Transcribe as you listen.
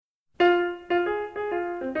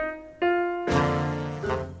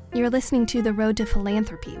You're listening to The Road to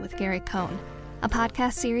Philanthropy with Gary Cohen, a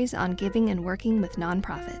podcast series on giving and working with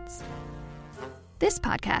nonprofits. This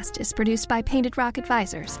podcast is produced by Painted Rock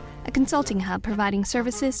Advisors, a consulting hub providing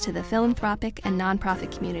services to the philanthropic and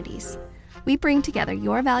nonprofit communities. We bring together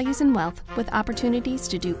your values and wealth with opportunities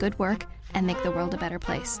to do good work and make the world a better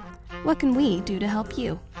place. What can we do to help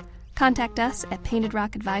you? Contact us at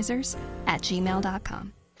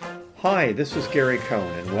paintedrockadvisors@gmail.com. Hi, this is Gary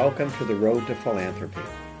Cohen, and welcome to The Road to Philanthropy,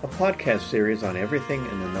 a podcast series on everything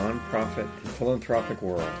in the nonprofit and philanthropic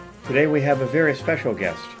world. Today we have a very special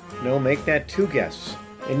guest. No, make that two guests.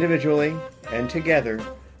 Individually and together,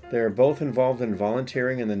 they are both involved in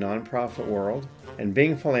volunteering in the nonprofit world and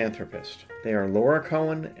being philanthropists. They are Laura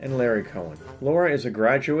Cohen and Larry Cohen. Laura is a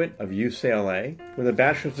graduate of UCLA with a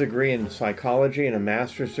bachelor's degree in psychology and a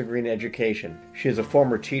master's degree in education. She is a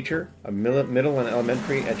former teacher of middle and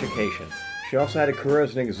elementary education. She also had a career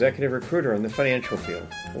as an executive recruiter in the financial field.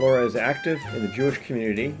 Laura is active in the Jewish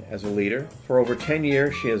community as a leader. For over 10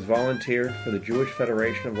 years, she has volunteered for the Jewish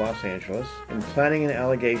Federation of Los Angeles in planning and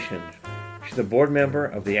allegation. She's a board member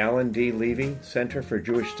of the Alan D. Levy Center for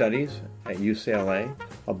Jewish Studies at UCLA,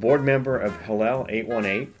 a board member of Hillel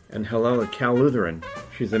 818, and Hillel at Cal Lutheran.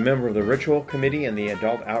 She's a member of the Ritual Committee and the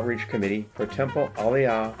Adult Outreach Committee for Temple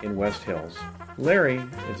Aliyah in West Hills. Larry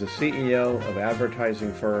is the CEO of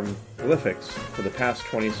advertising firm Glyphix for the past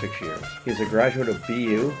 26 years. He's a graduate of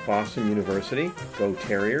BU, Boston University. Go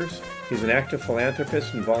Terriers. He's an active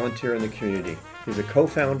philanthropist and volunteer in the community. He's a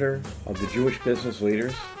co-founder of the Jewish Business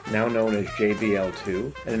Leaders, now known as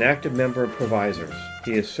JBL2, and an active member of Provisors.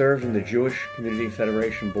 He has served in the Jewish Community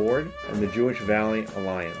Federation Board and the Jewish Valley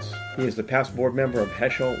Alliance. He is the past board member of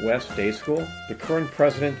Heschel West Day School, the current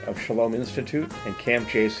president of Shalom Institute and Camp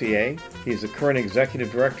JCA. He is the current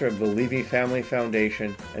executive director of the Levy Family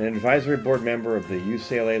Foundation and an advisory board member of the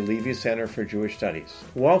UCLA Levy Center for Jewish Studies.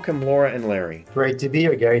 Welcome, Laura and Larry. Great to be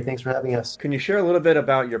here, Gary. Thanks for having us. Can you share a little bit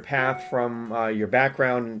about your path from your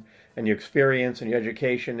background and your experience and your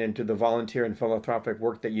education into the volunteer and philanthropic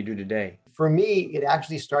work that you do today? For me, it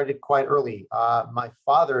actually started quite early. My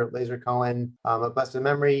father, Laser Cohen, of blessed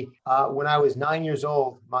memory, when I was 9 years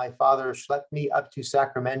old, my father schlepped me up to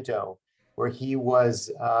Sacramento, where he was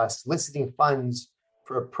soliciting funds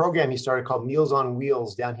for a program he started called Meals on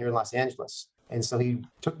Wheels down here in Los Angeles. And so he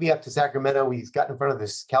took me up to Sacramento. We got in front of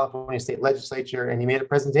this California state legislature, and he made a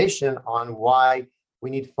presentation on why we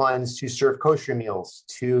need funds to serve kosher meals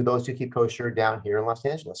to those who keep kosher down here in Los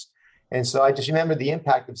Angeles. And so I just remember the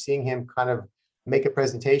impact of seeing him kind of make a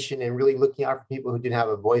presentation and really looking out for people who didn't have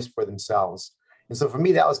a voice for themselves. And so for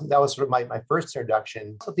me, that was sort of my first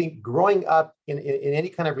introduction. I think growing up in any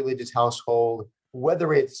kind of religious household,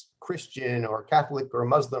 whether it's Christian or Catholic or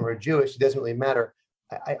Muslim or Jewish, it doesn't really matter.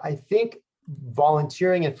 I think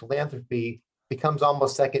volunteering and philanthropy becomes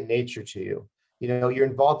almost second nature to you. You know, you're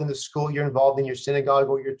involved in the school, you're involved in your synagogue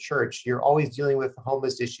or your church. You're always dealing with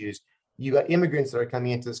homeless issues. You got immigrants that are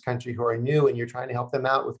coming into this country who are new, and you're trying to help them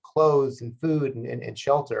out with clothes and food and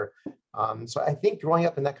shelter. So I think growing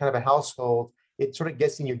up in that kind of a household, it sort of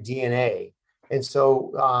gets in your DNA. And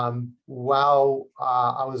so while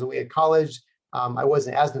I was away at college, I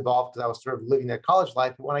wasn't as involved because I was sort of living that college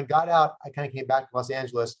life. But when I got out, I kind of came back to Los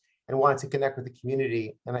Angeles and wanted to connect with the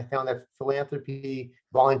community. And I found that philanthropy,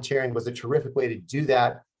 volunteering was a terrific way to do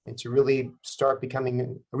that and to really start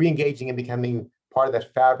re-engaging and becoming part of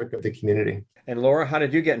that fabric of the community. And Laura, how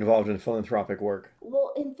did you get involved in philanthropic work?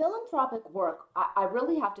 Well, in philanthropic work, I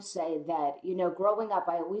really have to say that, you know, growing up,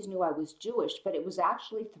 I always knew I was Jewish, but it was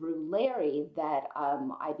actually through Larry that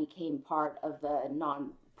I became part of the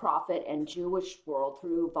nonprofit and Jewish world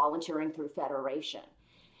through volunteering through Federation.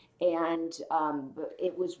 And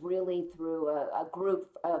it was really through a group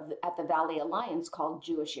at the Valley Alliance called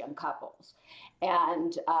Jewish Young Couples.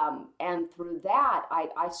 And through that,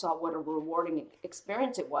 I saw what a rewarding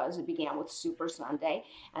experience it was. It began with Super Sunday,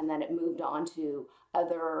 and then it moved on to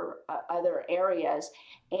other areas.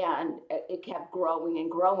 And it kept growing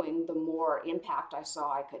and growing the more impact I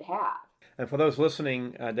saw I could have. And for those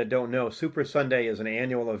listening that don't know, Super Sunday is an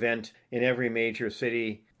annual event in every major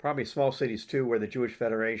city, probably small cities too, where the Jewish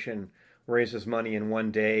Federation raises money in one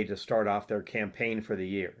day to start off their campaign for the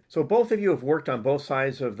year. So both of you have worked on both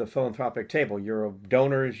sides of the philanthropic table. You're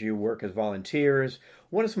donors, you work as volunteers.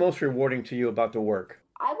 What is most rewarding to you about the work?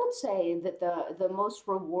 I would say that the most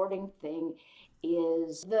rewarding thing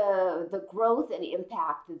is the growth and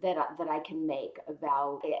impact that I can make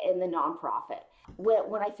about in the nonprofit.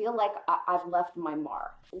 When I feel like I've left my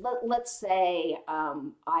mark. Let's say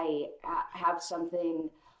I have something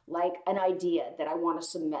like an idea that I want to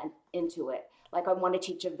cement into it. Like I want to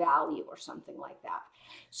teach a value or something like that.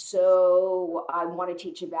 So I want to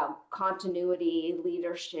teach about continuity,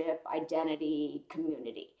 leadership, identity,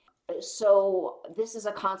 community. So this is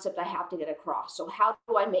a concept I have to get across. So how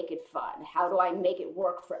do I make it fun? How do I make it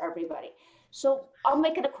work for everybody? So I'll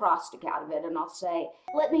make an acrostic out of it and I'll say,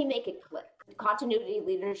 let me make it click. Continuity,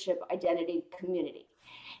 leadership, identity, community.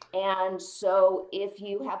 And so if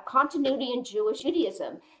you have continuity in Jewish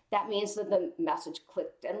Judaism, that means that the message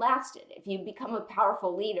clicked and lasted. If you become a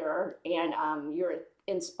powerful leader and you're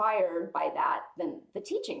inspired by that, then the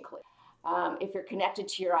teaching clicks. If you're connected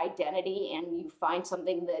to your identity and you find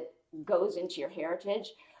something that goes into your heritage,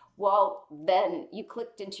 well, then you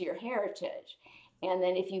clicked into your heritage. And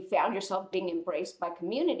then if you found yourself being embraced by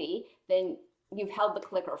community, then you've held the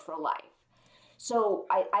clicker for life. So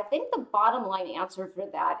I think the bottom line answer for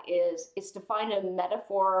that is to find a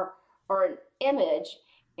metaphor or an image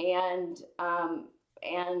and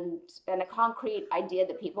a concrete idea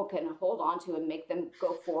that people can hold on to and make them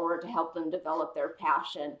go forward to help them develop their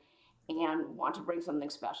passion and want to bring something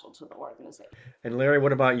special to the organization. And Larry,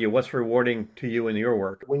 what about you? What's rewarding to you in your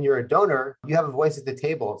work? When you're a donor, you have a voice at the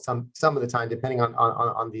table some of the time, depending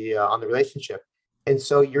on the relationship. And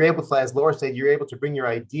so you're able to, as Laura said, you're able to bring your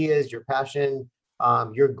ideas, your passion,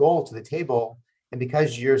 your goal to the table. And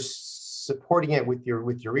because you're supporting it with your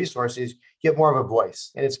resources, you have more of a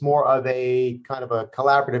voice. And it's more of a kind of a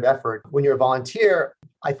collaborative effort. When you're a volunteer,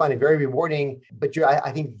 I find it very rewarding, but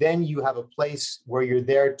I think then you have a place where you're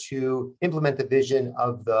there to implement the vision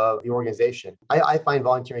of the organization. I find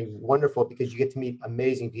volunteering wonderful because you get to meet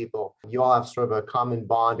amazing people. You all have sort of a common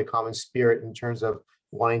bond, a common spirit in terms of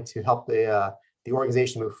wanting to help the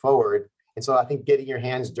organization move forward. And so I think getting your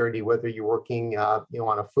hands dirty, whether you're working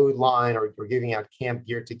on a food line or you're giving out camp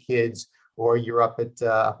gear to kids, or you're up at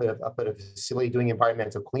a facility doing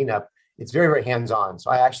environmental cleanup, it's very, very hands-on. So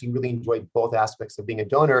I actually really enjoyed both aspects of being a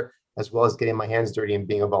donor as well as getting my hands dirty and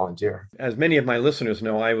being a volunteer. As many of my listeners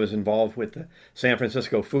know, I was involved with the San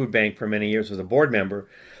Francisco Food Bank for many years as a board member.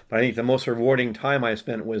 But I think the most rewarding time I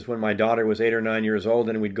spent was when my daughter was 8 or 9 years old,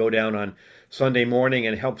 and we'd go down on Sunday morning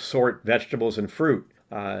and help sort vegetables and fruit.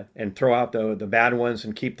 And throw out the bad ones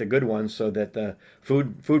and keep the good ones so that the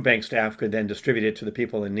food bank staff could then distribute it to the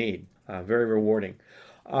people in need. Very rewarding.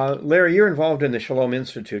 Larry, you're involved in the Shalom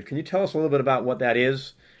Institute. Can you tell us a little bit about what that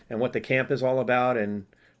is and what the camp is all about and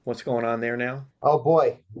what's going on there now? Oh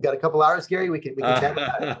boy, we got a couple hours, Gary. We can chat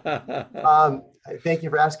about it. Thank you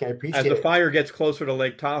for asking. I appreciate it. As the fire gets closer to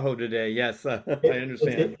Lake Tahoe today, yes, I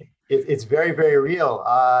understand. It's very, very real.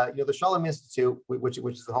 The Shalom Institute, which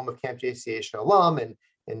is the home of Camp JCA Shalom and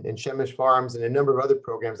Shemesh Farms and a number of other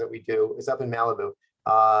programs that we do, is up in Malibu.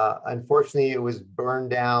 Unfortunately, it was burned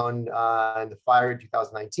down in the fire in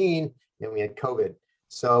 2019, and we had COVID.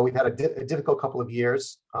 So we've had a difficult couple of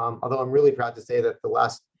years. Although I'm really proud to say that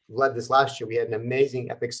this last year, we had an amazing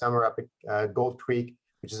epic summer up at Gold Creek,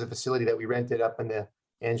 which is a facility that we rented up in the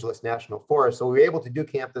Angeles National Forest. So we were able to do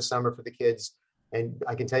camp this summer for the kids. And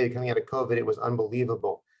I can tell you, coming out of COVID, it was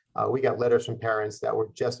unbelievable. We got letters from parents that were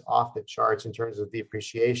just off the charts in terms of the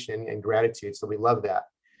appreciation and gratitude. So we love that.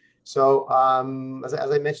 So as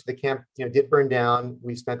I mentioned, the camp did burn down.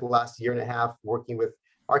 We spent the last year and a half working with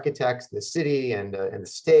architects, the city and the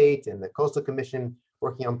state and the Coastal Commission,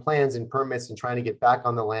 working on plans and permits and trying to get back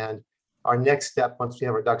on the land. Our next step, once we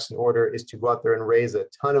have our ducks in order, is to go out there and raise a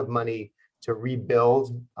ton of money to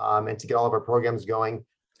rebuild and to get all of our programs going.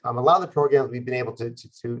 A lot of the programs we've been able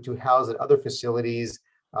to house at other facilities.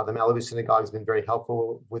 The Malibu Synagogue has been very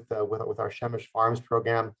helpful with our Shemesh Farms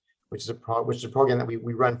program, which is a program that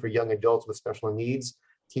we run for young adults with special needs,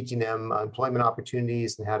 teaching them employment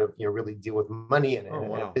opportunities and how to really deal with money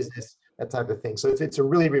and business, that type of thing. So it's a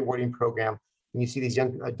really rewarding program when you see these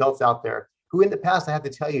young adults out there who, in the past, I have to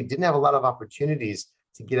tell you, didn't have a lot of opportunities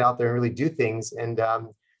to get out there and really do things. And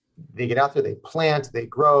they get out there, they plant, they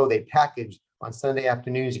grow, they package. On Sunday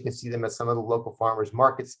afternoons, you can see them at some of the local farmers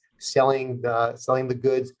markets selling the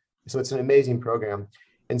goods. So it's an amazing program.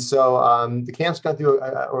 And so the camp's gone through,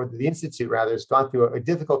 or the Institute rather, has gone through a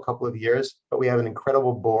difficult couple of years, but we have an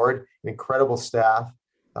incredible board, an incredible staff.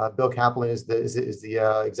 Bill Kaplan is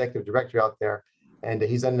the executive director out there, and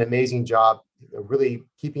he's done an amazing job really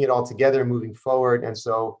keeping it all together, moving forward. And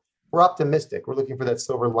so we're optimistic. We're looking for that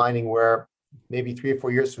silver lining where maybe 3 or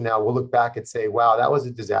 4 years from now, we'll look back and say, wow, that was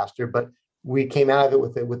a disaster, but we came out of it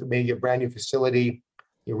with maybe a brand new facility,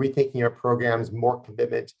 rethinking our programs, more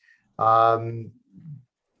commitment.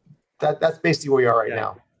 That's basically where we are right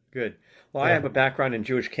now. Good. Well, I Yeah, have a background in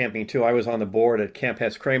Jewish camping too. I was on the board at Camp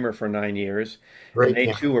Hess Kramer for 9 years, and great they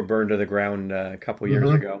camp. too were burned to the ground a couple years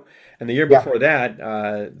Hmm. ago. And the year Yeah, before that,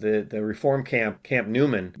 the Reform camp, Camp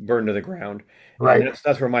Newman, burned to the ground. And right.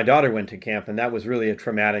 that's where my daughter went to camp, and that was really a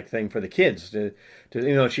traumatic thing for the kids.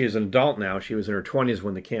 She is an adult now. She was in her 20s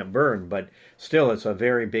when the camp burned, but still, it's a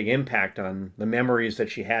very big impact on the memories that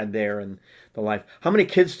she had there and the life. How many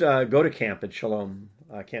kids go to camp at Shalom,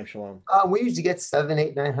 Camp Shalom? We usually get 7,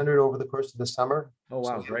 8, 900 over the course of the summer. Oh,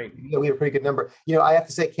 So wow, great. yeah, we have a pretty good number. I have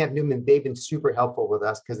to say, Camp Newman, they've been super helpful with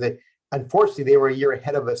us because unfortunately, they were a year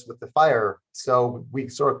ahead of us with the fire. So we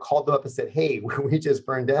sort of called them up and said, "Hey, we just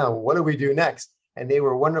burned down. What do we do next?" And they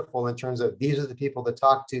were wonderful in terms of these are the people to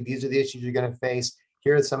talk to. These are the issues you're going to face.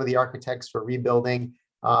 Here are some of the architects for rebuilding.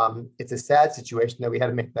 It's a sad situation that we had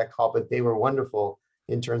to make that call, but they were wonderful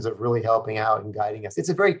in terms of really helping out and guiding us. It's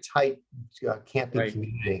a very tight camping Right.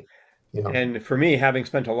 community. And for me, having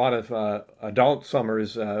spent a lot of adult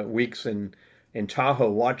summers, weeks in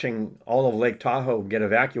Tahoe, watching all of Lake Tahoe get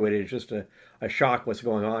evacuated is just a shock what's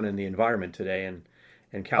going on in the environment today in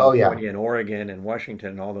Oh yeah. California and Oregon and Washington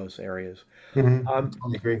and all those areas. Um,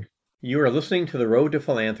 Totally agree. you are listening to The Road to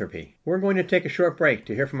Philanthropy. We're going to take a short break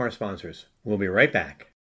to hear from our sponsors. We'll be right back.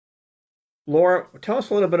 Laura, tell us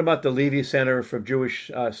a little bit about the Levy Center for Jewish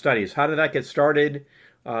Studies. How did that get started?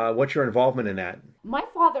 What's your involvement in that? My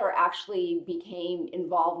father actually became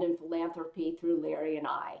involved in philanthropy through Larry and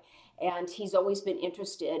I, and he's always been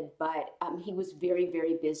interested, but he was very,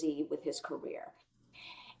 very busy with his career.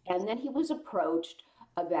 And then he was approached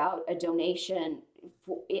about a donation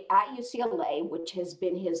at UCLA, which has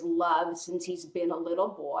been his love since he's been a little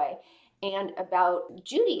boy, and about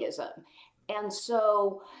Judaism. And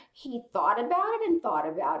so he thought about it and thought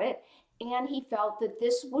about it, and he felt that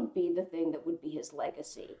this would be the thing that would be his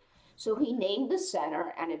legacy. So he named the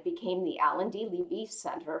center, and it became the Alan D. Levy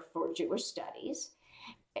Center for Jewish Studies.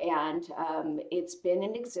 And it's been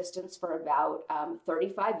in existence for about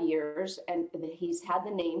 35 years, and he's had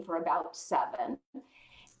the name for about 7.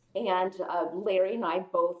 And Larry and I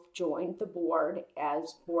both joined the board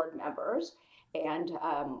as board members, and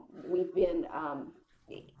we've been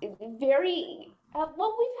very we've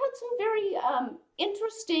had some very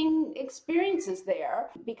interesting experiences there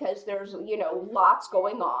because there's lots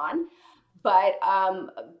going on, but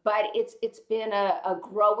it's been a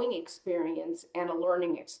growing experience and a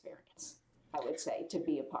learning experience, I would say, to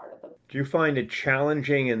be a part of them. Do you find it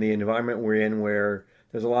challenging in the environment we're in where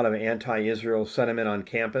there's a lot of anti-Israel sentiment on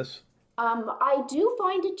campus? I do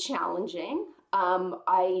find it challenging.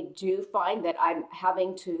 I do find that I'm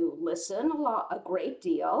having to listen a great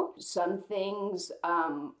deal. Some things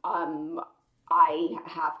I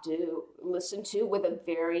have to listen to with a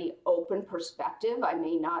very open perspective. I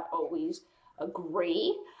may not always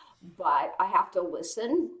agree, but I have to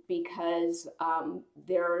listen because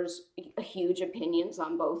there's huge opinions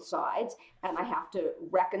on both sides, and I have to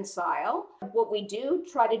reconcile. What we do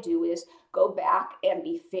try to do is go back and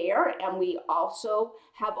be fair, and we also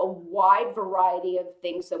have a wide variety of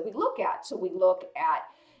things that we look at. So we look at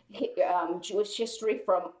Jewish history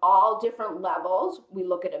from all different levels. We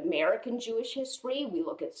look at American Jewish history. We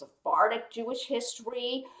look at Sephardic Jewish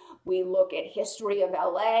history. We look at history of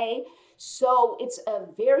LA. So it's a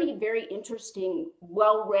very, very interesting,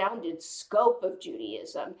 well-rounded scope of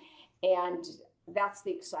Judaism. And that's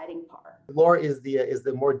the exciting part. Laura is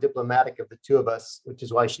the more diplomatic of the two of us, which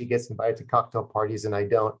is why she gets invited to cocktail parties and I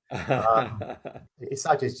don't. It's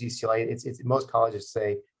not just UCLA; it's most colleges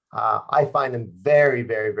say. I find them very,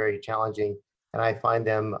 very, very challenging, and I find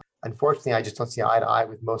them. Unfortunately, I just don't see eye to eye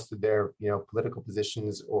with most of their political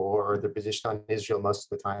positions or their position on Israel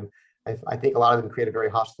most of the time. I think a lot of them create a very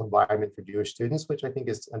hostile environment for Jewish students, which I think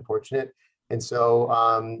is unfortunate. And so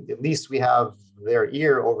at least we have their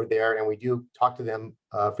ear over there, and we do talk to them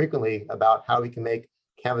frequently about how we can make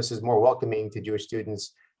campuses more welcoming to Jewish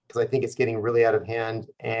students, because I think it's getting really out of hand.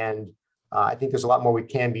 And I think there's a lot more we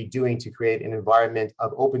can be doing to create an environment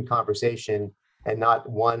of open conversation and not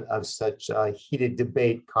one of such heated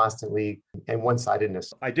debate constantly and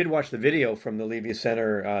one-sidedness. I did watch the video from the Levy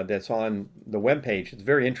Center that's on the webpage. It's a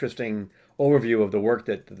very interesting overview of the work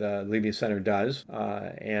that the Levy Center does,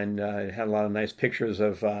 and it had a lot of nice pictures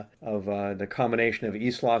of the combination of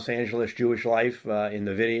East Los Angeles Jewish life in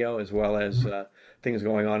the video, as well as things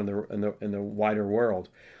going on in the wider world.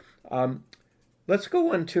 Let's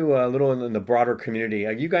go on to a little in the broader community.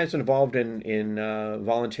 Are you guys involved in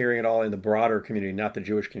volunteering at all in the broader community, not the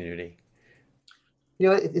Jewish community?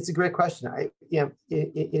 It's a great question.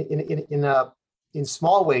 In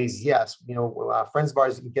small ways, yes. Friends of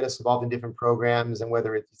ours can get us involved in different programs, and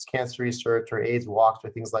whether it's cancer research or AIDS walks or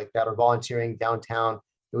things like that, or volunteering downtown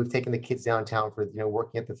We've taken the kids downtown for,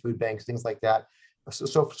 working at the food banks, things like that.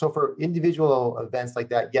 So for individual events like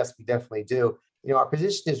that, yes, we definitely do. Our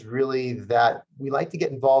position is really that we like to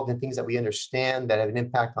get involved in things that we understand that have an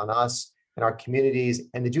impact on us and our communities.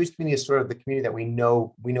 And the Jewish community is sort of the community that we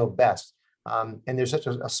know best. And there's such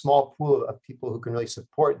a small pool of people who can really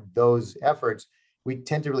support those efforts. We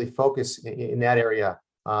tend to really focus in that area.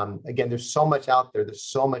 Again, there's so much out there. There's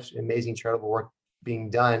so much amazing charitable work being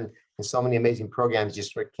done and so many amazing programs. You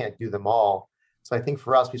just sort of can't do them all. So I think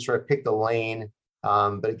for us, we sort of picked a lane.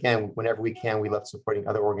 But again, whenever we can, we love supporting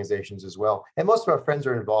other organizations as well. And most of our friends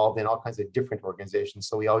are involved in all kinds of different organizations.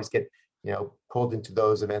 So we always get, pulled into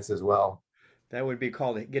those events as well. That would be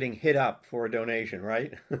called getting hit up for a donation,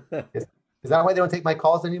 right? Is that why they don't take my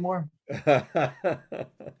calls anymore?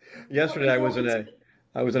 Yesterday, I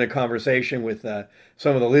was in a conversation with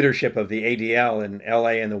some of the leadership of the ADL in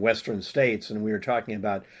LA and the Western states, and we were talking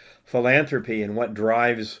about philanthropy and what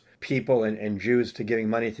drives people and Jews to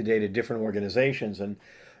giving money today to different organizations. And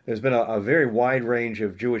there's been a very wide range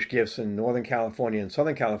of Jewish gifts in Northern California and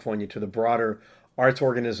Southern California to the broader arts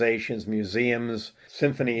organizations, museums,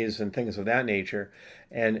 symphonies, and things of that nature,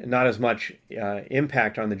 and not as much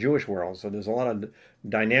impact on the Jewish world. So there's a lot of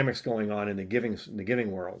dynamics going on in the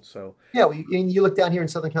giving world. So yeah, and you look down here in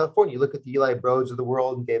Southern California, you look at the Eli Broads of the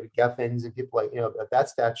world and David Geffens and people like, of that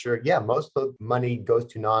stature. Yeah, most of the money goes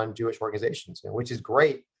to non-Jewish organizations, which is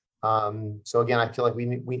great. So again, I feel like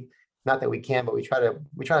we not that we can, but we try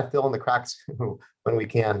to fill in the cracks when we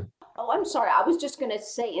can. Oh, I'm sorry. I was just going to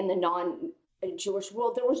say in the non-Jewish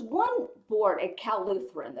world, there was one board at Cal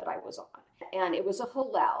Lutheran that I was on, and it was a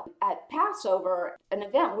Hallel at Passover, an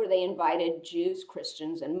event where they invited Jews,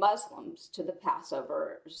 Christians, and Muslims to the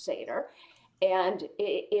Passover Seder. And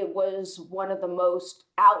it was one of the most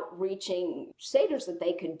outreaching seders that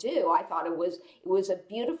they could do. I thought it was a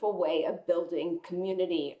beautiful way of building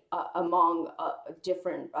community among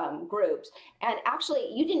different groups. And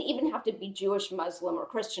actually, you didn't even have to be Jewish, Muslim, or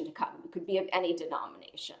Christian to come. You could be of any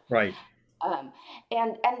denomination. Right.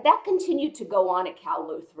 And that continued to go on at Cal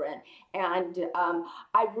Lutheran. And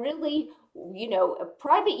I really,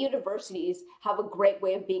 private universities have a great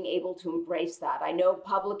way of being able to embrace that. I know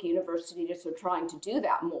public universities are trying to do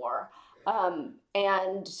that more.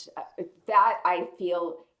 And that I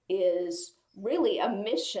feel is really a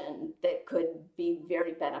mission that could be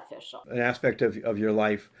very beneficial. An aspect of your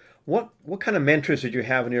life. What kind of mentors did you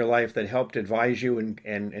have in your life that helped advise you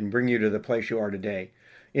and bring you to the place you are today?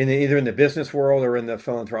 Either in the business world or in the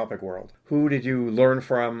philanthropic world? Who did you learn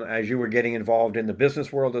from as you were getting involved in the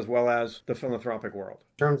business world as well as the philanthropic world?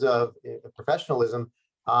 In terms of professionalism,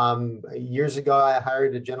 years ago, I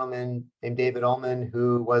hired a gentleman named David Ullman,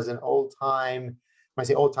 who was an old-time, when I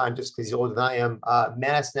say old-time, just because he's older than I am,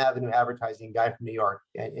 Madison Avenue advertising guy from New York.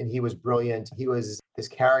 And he was brilliant. He was this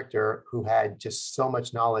character who had just so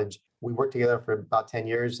much knowledge. We worked together for about 10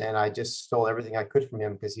 years, and I just stole everything I could from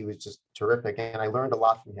him because he was just terrific. And I learned a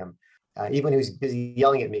lot from him. Even when he was busy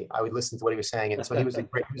yelling at me, I would listen to what he was saying. And so he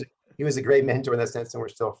was a great mentor in that sense, and we're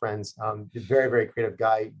still friends. Very, very creative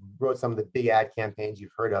guy. Wrote some of the big ad campaigns you've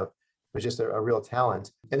heard of. Was just a real talent.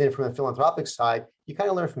 And then from the philanthropic side, you kind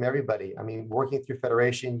of learn from everybody. I mean, working through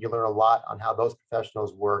Federation, you learn a lot on how those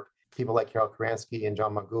professionals work. People like Carol Karansky and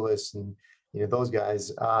John Margulis and those guys.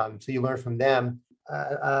 So you learn from them.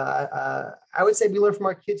 I would say we learn from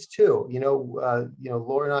our kids too.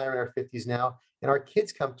 Laura and I are in our 50s now, and our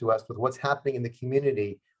kids come to us with what's happening in the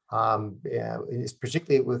community,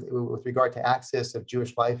 particularly with regard to access of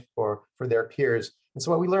Jewish life for their peers. And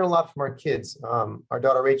so we learn a lot from our kids. Our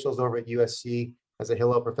daughter Rachel's over at USC as a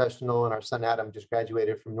Hillel professional, and our son Adam just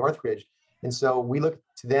graduated from Northridge. And so we look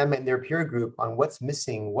to them and their peer group on what's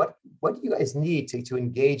missing. What do you guys need to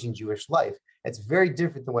engage in Jewish life? It's very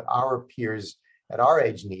different than what our peers at our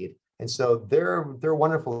age need. And so they're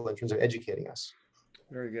wonderful in terms of educating us.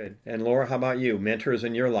 Very good. And Laura, how about you? Mentors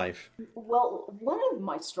in your life? Well, one of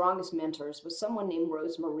my strongest mentors was someone named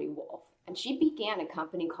Rosemary Wolf. And she began a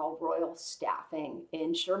company called Royal Staffing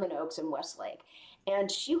in Sherman Oaks and Westlake.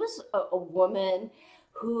 And she was a woman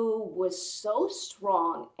who was so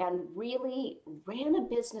strong and really ran a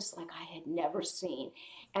business like I had never seen.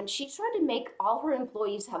 And she tried to make all her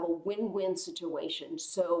employees have a win-win situation.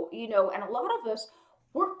 So, and a lot of us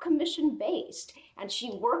were commission-based, and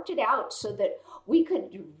she worked it out so that we could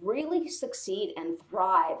really succeed and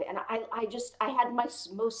thrive. And I had my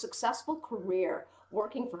most successful career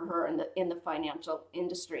working for her in the financial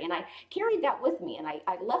industry. And I carried that with me, and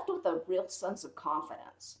I left with a real sense of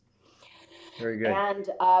confidence. Very good.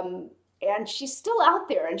 And she's still out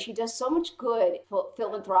there, and she does so much good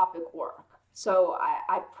philanthropic work. So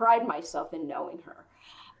I pride myself in knowing her.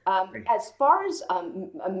 As far as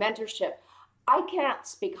a mentorship, I can't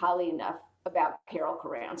speak highly enough about Carol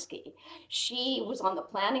Karansky. She was on the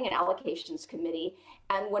Planning and Allocations Committee,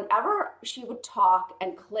 and whenever she would talk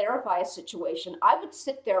and clarify a situation, I would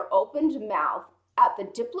sit there open mouthed at the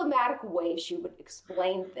diplomatic way she would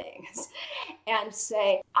explain things and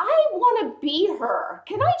say, I want to be her.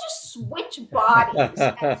 Can I just switch bodies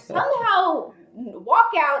and somehow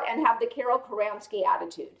walk out and have the Carol Karansky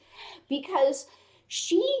attitude? Because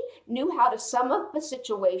she knew how to sum up a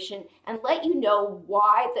situation and let you know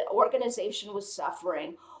why the organization was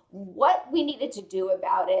suffering, what we needed to do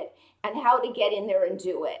about it, and how to get in there and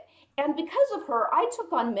do it. And because of her, I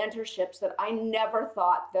took on mentorships that I never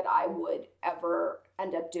thought that I would ever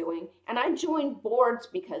end up doing. And I joined boards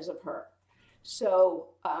because of her. So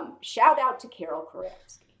shout out to Carol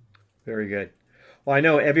Karansky. Very good. Well, I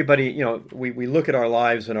know everybody, we look at our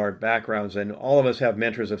lives and our backgrounds, and all of us have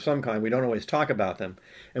mentors of some kind. We don't always talk about them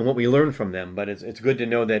and what we learn from them, but it's good to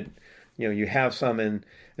know that, you have some, and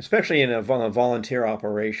especially in a volunteer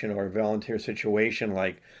operation or a volunteer situation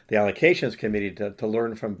like the allocations committee, to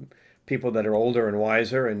learn from people that are older and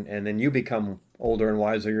wiser, and then you become older and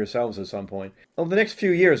wiser yourselves at some point. Over the next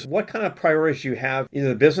few years, what kind of priorities do you have, either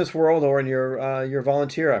in the business world or in your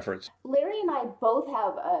volunteer efforts? Larry and I both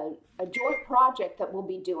have a joint project that we'll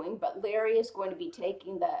be doing, but Larry is going to be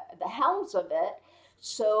taking the helms of it.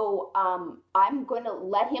 So I'm going to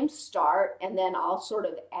let him start, and then I'll sort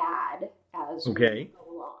of add as we go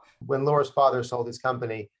along. When Laura's father sold his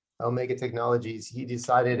company, Omega Technologies, he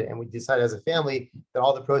decided, and we decided as a family, that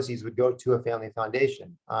all the proceeds would go to a family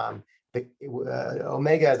foundation.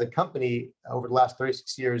 Omega as a company, over the last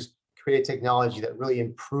 36 years, created technology that really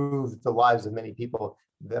improved the lives of many people.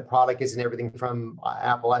 The product is in everything from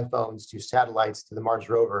Apple iPhones to satellites to the Mars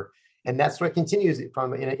rover. And that's what continues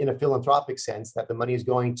from in a philanthropic sense, that the money is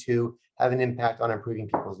going to have an impact on improving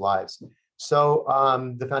people's lives. So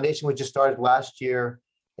the foundation was just started last year,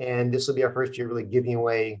 and this will be our first year really giving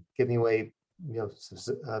away a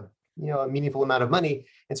meaningful amount of money.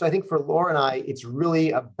 And so I think for Laura and I, it's really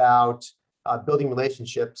about building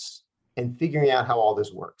relationships and figuring out how all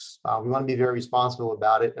this works. We want to be very responsible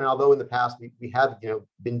about it. And although in the past we have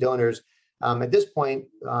been donors, at this point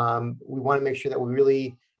we want to make sure that we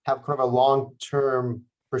really have kind of a long-term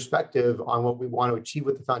perspective on what we want to achieve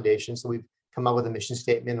with the foundation. So we've come up with a mission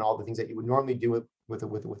statement and all the things that you would normally do with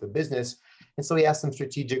a business. And so we have some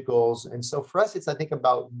strategic goals. And so for us, it's, I think,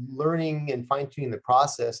 about learning and fine-tuning the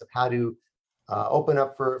process of how to open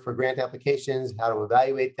up for grant applications, how to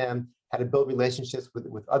evaluate them, how to build relationships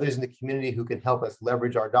with others in the community who can help us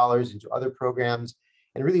leverage our dollars into other programs,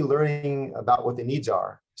 and really learning about what the needs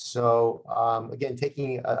are. So again,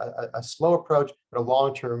 taking a slow approach, but a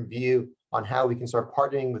long-term view on how we can start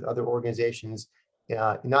partnering with other organizations,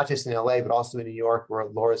 not just in LA, but also in New York, where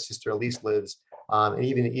Laura's sister Elise lives, and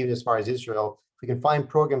even as far as Israel. If we can find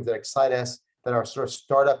programs that excite us, that are sort of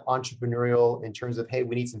startup entrepreneurial in terms of, hey,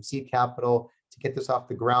 we need some seed capital to get this off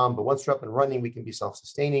the ground, but once we're up and running, we can be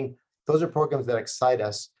self-sustaining. Those are programs that excite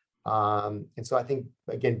us. And so I think,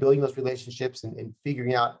 again, building those relationships and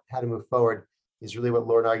figuring out how to move forward is really what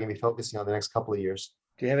Laura and I are going to be focusing on the next couple of years.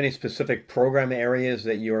 Do you have any specific program areas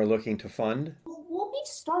that you are looking to fund? We'll be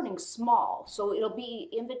starting small, so it'll be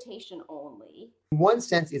invitation only. In one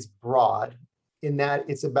sense, it's broad in that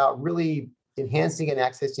it's about really enhancing and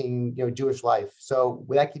accessing, Jewish life. So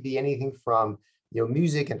that could be anything from,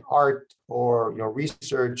 music and art, or,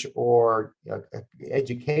 research, or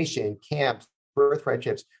education, camps, birthright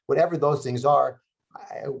trips, whatever those things are.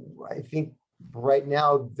 I think right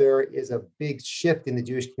now there is a big shift in the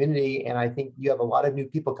Jewish community, and I think you have a lot of new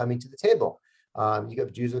people coming to the table. You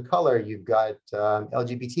have Jews of color, you've got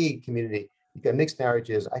LGBT community, you've got mixed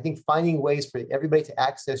marriages. I think finding ways for everybody to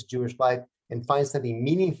access Jewish life and find something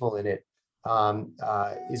meaningful in it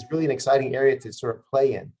is really an exciting area to sort of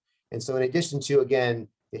play in. And so in addition to, again,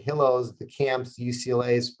 the Hillels, the camps, the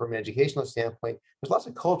UCLAs from an educational standpoint, there's lots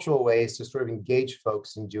of cultural ways to sort of engage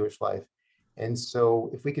folks in Jewish life. And so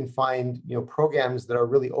if we can find, programs that are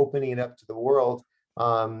really opening it up to the world,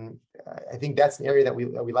 I think that's an area that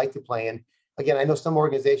we like to play in. Again, I know some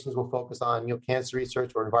organizations will focus on, cancer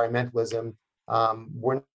research or environmentalism.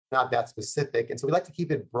 We're not that specific. And so we like to keep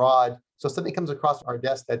it broad. So if something comes across our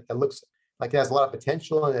desk that looks like it has a lot of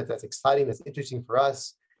potential and that's exciting, that's interesting for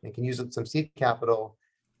us, and can use some seed capital,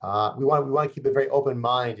 we want to keep a very open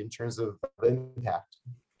mind in terms of impact.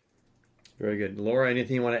 Very good. Laura,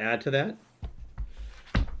 anything you want to add to that?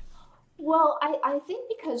 Well, I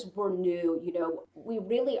think because we're new, we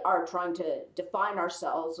really are trying to define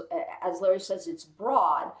ourselves. As Larry says, it's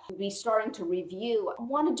broad. We're starting to review. I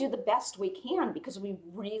want to do the best we can because we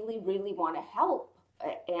really, really want to help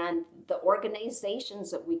and the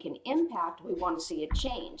organizations that we can impact, we want to see a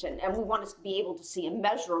change, and we want to be able to see a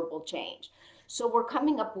measurable change. So we're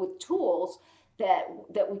coming up with tools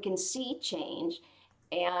that we can see change,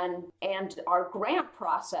 and our grant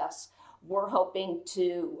process, we're hoping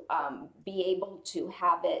to be able to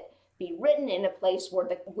have it be written in a place where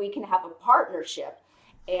we can have a partnership,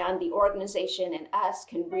 and the organization and us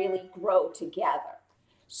can really grow together.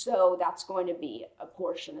 So that's going to be a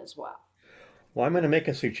portion as well. Well, I'm going to make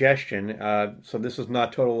a suggestion. So this is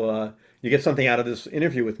not total. You get something out of this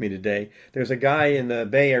interview with me today. There's a guy in the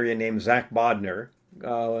Bay Area named Zach Bodner,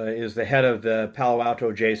 is the head of the Palo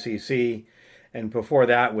Alto JCC, and before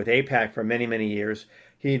that with APAC for many, many years.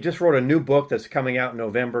 He just wrote a new book that's coming out in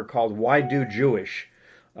November called Why Do Jewish?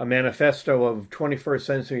 A manifesto of 21st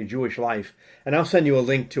century Jewish life. And I'll send you a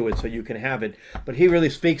link to it so you can have it. But he really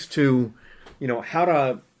speaks to,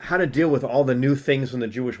 how to deal with all the new things in the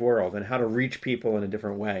Jewish world and how to reach people in a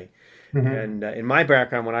different way. Mm-hmm. And in my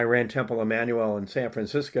background, when I ran Temple Emmanuel in San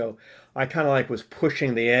Francisco, I kind of was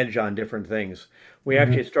pushing the edge on different things. We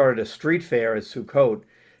actually started a street fair at Sukkot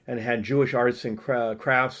and had Jewish arts and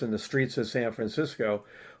crafts in the streets of San Francisco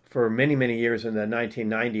for many, many years in the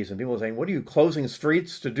 1990s. And people were saying, what are you, closing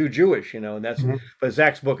streets to do Jewish? And that's, but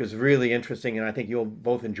Zach's book is really interesting, and I think you'll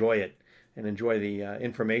both enjoy it and enjoy the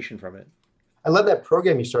information from it. I love that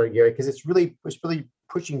program you started, Gary, because it's really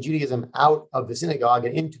pushing Judaism out of the synagogue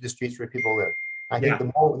and into the streets where people live. I think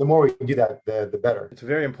the more we can do that, the better. It's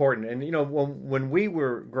very important. And, when we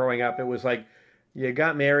were growing up, it was like you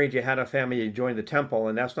got married, you had a family, you joined the temple,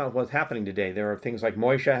 and that's not what's happening today. There are things like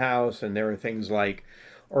Moishe House, and there are things like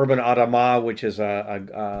Urban Adamah, which is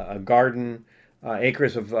a garden,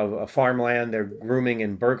 acres of farmland. They're grooming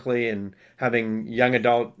in Berkeley and having young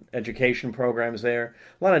adult education programs there.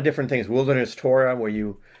 A lot of different things. Wilderness Torah, where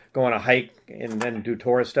you go on a hike and then do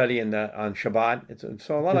Torah study on Shabbat.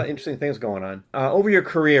 So a lot of interesting things going on. Over your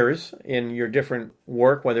careers in your different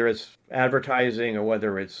work, whether it's advertising or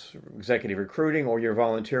whether it's executive recruiting or your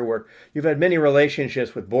volunteer work, you've had many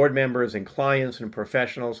relationships with board members and clients and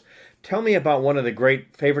professionals. Tell me about one of the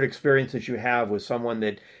great favorite experiences you have with someone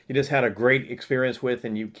that you just had a great experience with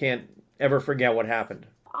and you can't ever forget what happened.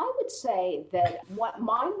 I would say that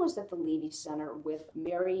mine was at the Levy Center with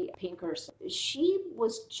Mary Pinkers. She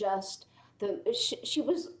was just she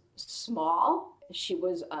was small. She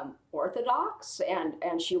was Orthodox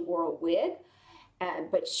and she wore a wig,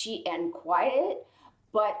 and quiet,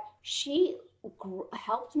 but she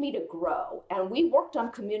helped me to grow, and we worked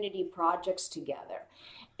on community projects together.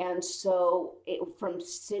 And so from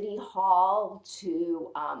City Hall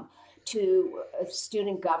to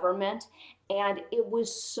student government. And it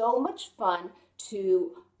was so much fun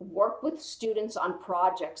to work with students on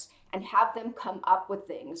projects and have them come up with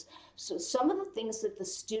things. So some of the things that the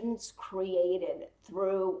students created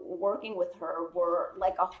through working with her were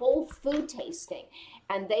like a whole food tasting,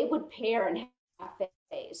 and they would pair in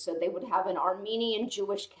cafes. So they would have an Armenian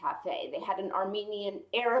Jewish cafe. They had an Armenian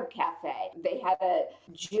Arab cafe. They had a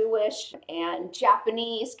Jewish and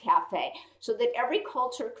Japanese cafe, so that every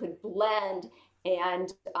culture could blend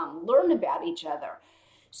and learn about each other.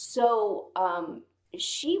 So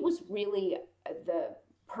she was really the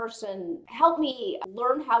person, helped me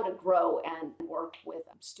learn how to grow and work with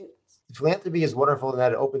students. Philanthropy is wonderful in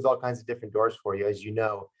that it opens all kinds of different doors for you, as you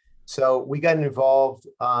know. So we got involved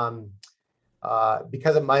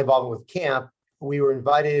because of my involvement with camp. We were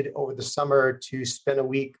invited over the summer to spend a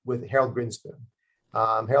week with Harold Grinspoon.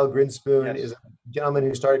 Harold Grinspoon is a gentleman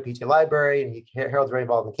who started PJ Library, and Harold's very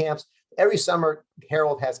involved in camps. Every summer,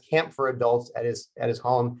 Harold has camp for adults at his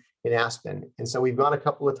home in Aspen. And so we've gone a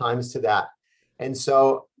couple of times to that. And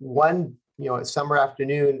so one summer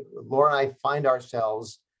afternoon, Laura and I find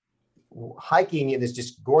ourselves hiking in this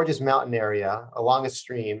just gorgeous mountain area along a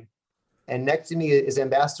stream. And next to me is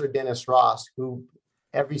Ambassador Dennis Ross, who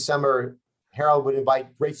every summer Harold would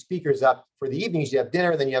invite great speakers up for the evenings. You have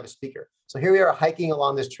dinner, and then you have a speaker. So here we are hiking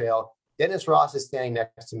along this trail. Dennis Ross is standing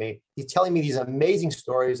next to me. He's telling me these amazing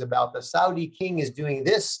stories about the Saudi king is doing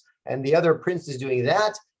this and the other prince is doing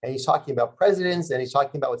that. And he's talking about presidents, and he's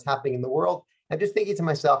talking about what's happening in the world. I'm just thinking to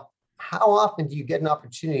myself, how often do you get an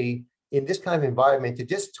opportunity in this kind of environment to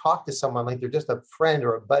just talk to someone like they're just a friend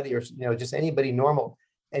or a buddy or just anybody normal,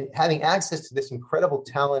 and having access to this incredible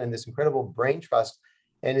talent and this incredible brain trust?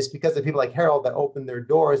 And it's because of people like Harold that open their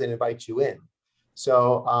doors and invite you in.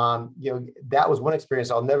 So, that was one experience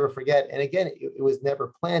I'll never forget. And again, it was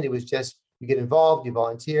never planned. It was just, you get involved, you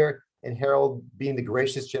volunteer, and Harold, being the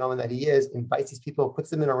gracious gentleman that he is, invites these people, puts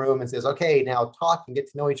them in a room and says, okay, now talk and get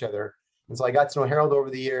to know each other. And so I got to know Harold over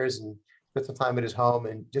the years and spent some time at his home,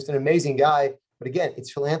 and just an amazing guy. But again,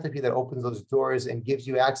 it's philanthropy that opens those doors and gives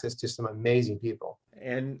you access to some amazing people.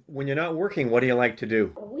 And when you're not working, what do you like to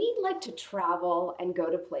do? We like to travel and go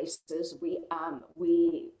to places. We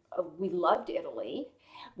loved Italy.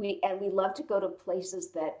 We love to go to places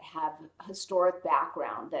that have historic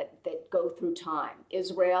background that go through time.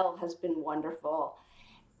 Israel has been wonderful,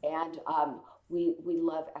 and we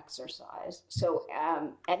love exercise. So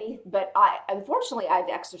unfortunately I've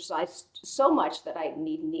exercised so much that I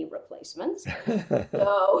need knee replacements.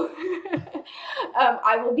 So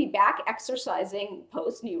I will be back exercising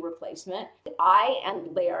post knee replacement. I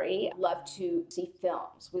and Larry love to see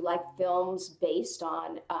films. We like films based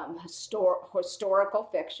on historical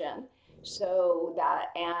fiction. So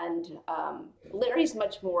Larry's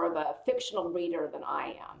much more of a fictional reader than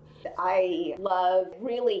I am. I love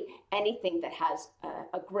really anything that has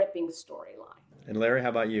a gripping storyline. And Larry, how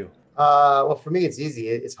about you? Well, for me, it's easy.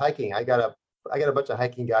 It's hiking. I got a bunch of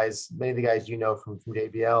hiking guys, many of the guys you know from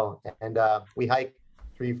JBL, and we hike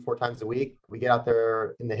 3-4 times a week. We get out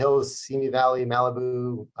there in the hills, Simi Valley,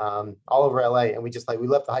 Malibu, all over LA, and we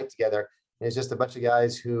love to hike together. And it's just a bunch of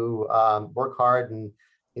guys who work hard, and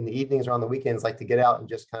in the evenings or on the weekends like to get out and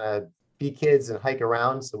just kind of be kids and hike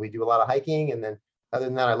around. So we do a lot of hiking, and then other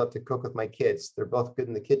than that, I love to cook with my kids. They're both good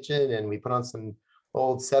in the kitchen, and we put on some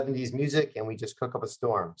old 70s music and we just cook up a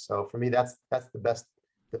storm. So for me, that's the best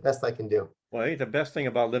I can do. Well, I think the best thing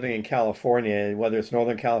about living in California, whether it's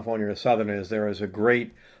Northern California or Southern, is there is a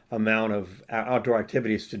great amount of outdoor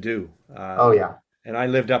activities to do. Oh, yeah. And I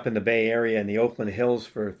lived up in the Bay Area in the Oakland Hills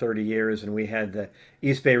for 30 years, and we had the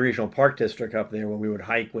East Bay Regional Park District up there where we would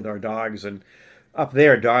hike with our dogs. And up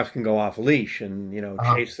there, dogs can go off leash and,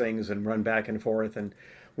 chase things and run back and forth. And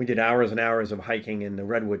we did hours and hours of hiking in the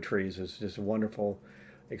redwood trees. It's just a wonderful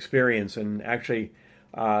experience. And actually,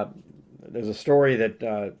 there's a story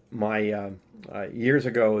that years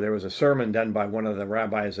ago, there was a sermon done by one of the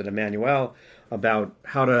rabbis at Emmanuel about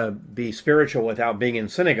how to be spiritual without being in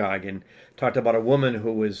synagogue, and talked about a woman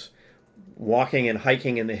who was walking and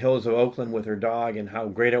hiking in the hills of Oakland with her dog and how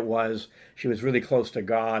great it was. She was really close to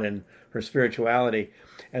God and her spirituality.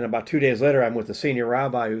 And about 2 days later, I'm with the senior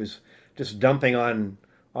rabbi who's just dumping on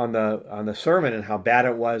the sermon and how bad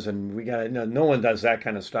it was. And we got no one does that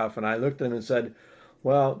kind of stuff. And I looked at him and said,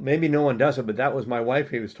 well, maybe no one does it, but that was my wife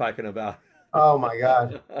he was talking about. Oh my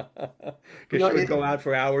God. Because she would go out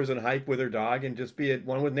for hours and hike with her dog and just be at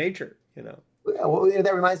one with nature, Well,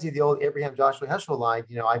 that reminds me of the old Abraham Joshua Heschel line,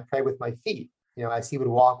 I pray with my feet. As he would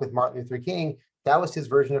walk with Martin Luther King, that was his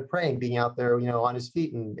version of praying, being out there, on his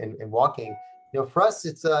feet and walking. For us,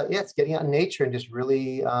 it's getting out in nature and just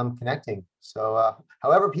really connecting. So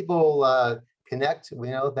however people connect,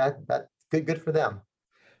 that's good for them.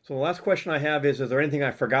 So the last question I have is there anything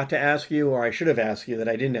I forgot to ask you or I should have asked you that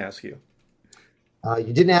I didn't ask you?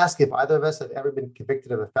 You didn't ask if either of us have ever been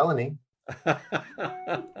convicted of a felony.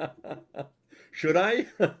 Should I?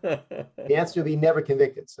 The answer would be never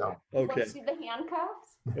convicted. So okay. See the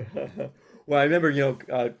handcuffs? Well, I remember,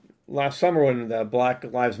 last summer when the Black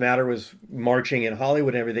Lives Matter was marching in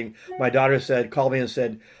Hollywood and everything, my daughter called me and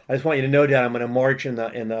said, "I just want you to know, Dad, I'm going to march on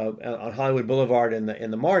Hollywood Boulevard in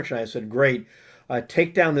the march." And I said, "Great.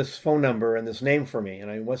 Take down this phone number and this name for me."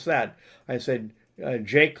 And what's that? I said,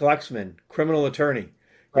 Jake Glucksman, criminal attorney.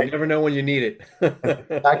 Right. You never know when you need it.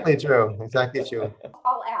 Exactly true.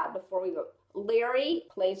 I'll add before we go. Larry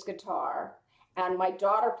plays guitar and my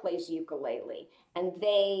daughter plays ukulele, and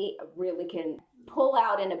they really can pull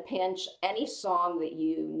out in a pinch any song that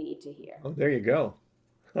you need to hear. Oh, there you go.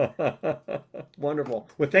 Wonderful.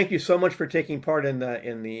 Well, thank you so much for taking part in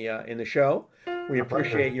the show. We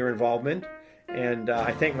appreciate your involvement. And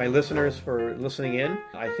I thank my listeners for listening in.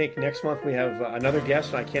 I think next month we have another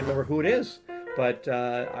guest, and I can't remember who it is, but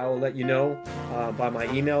I will let you know by my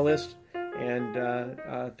email list. And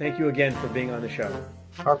thank you again for being on the show.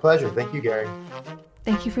 Our pleasure. Thank you, Gary.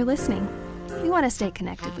 Thank you for listening. We want to stay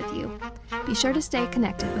connected with you. Be sure to stay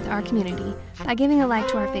connected with our community by giving a like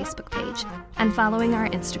to our Facebook page and following our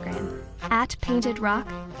Instagram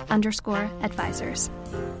 @paintedrock_advisors.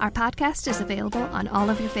 Our podcast is available on all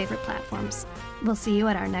of your favorite platforms. We'll see you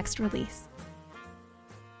at our next release.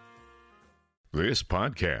 This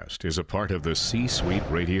podcast is a part of the C-Suite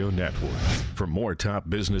Radio Network. For more top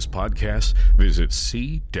business podcasts, visit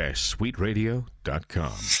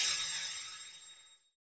c-suiteradio.com.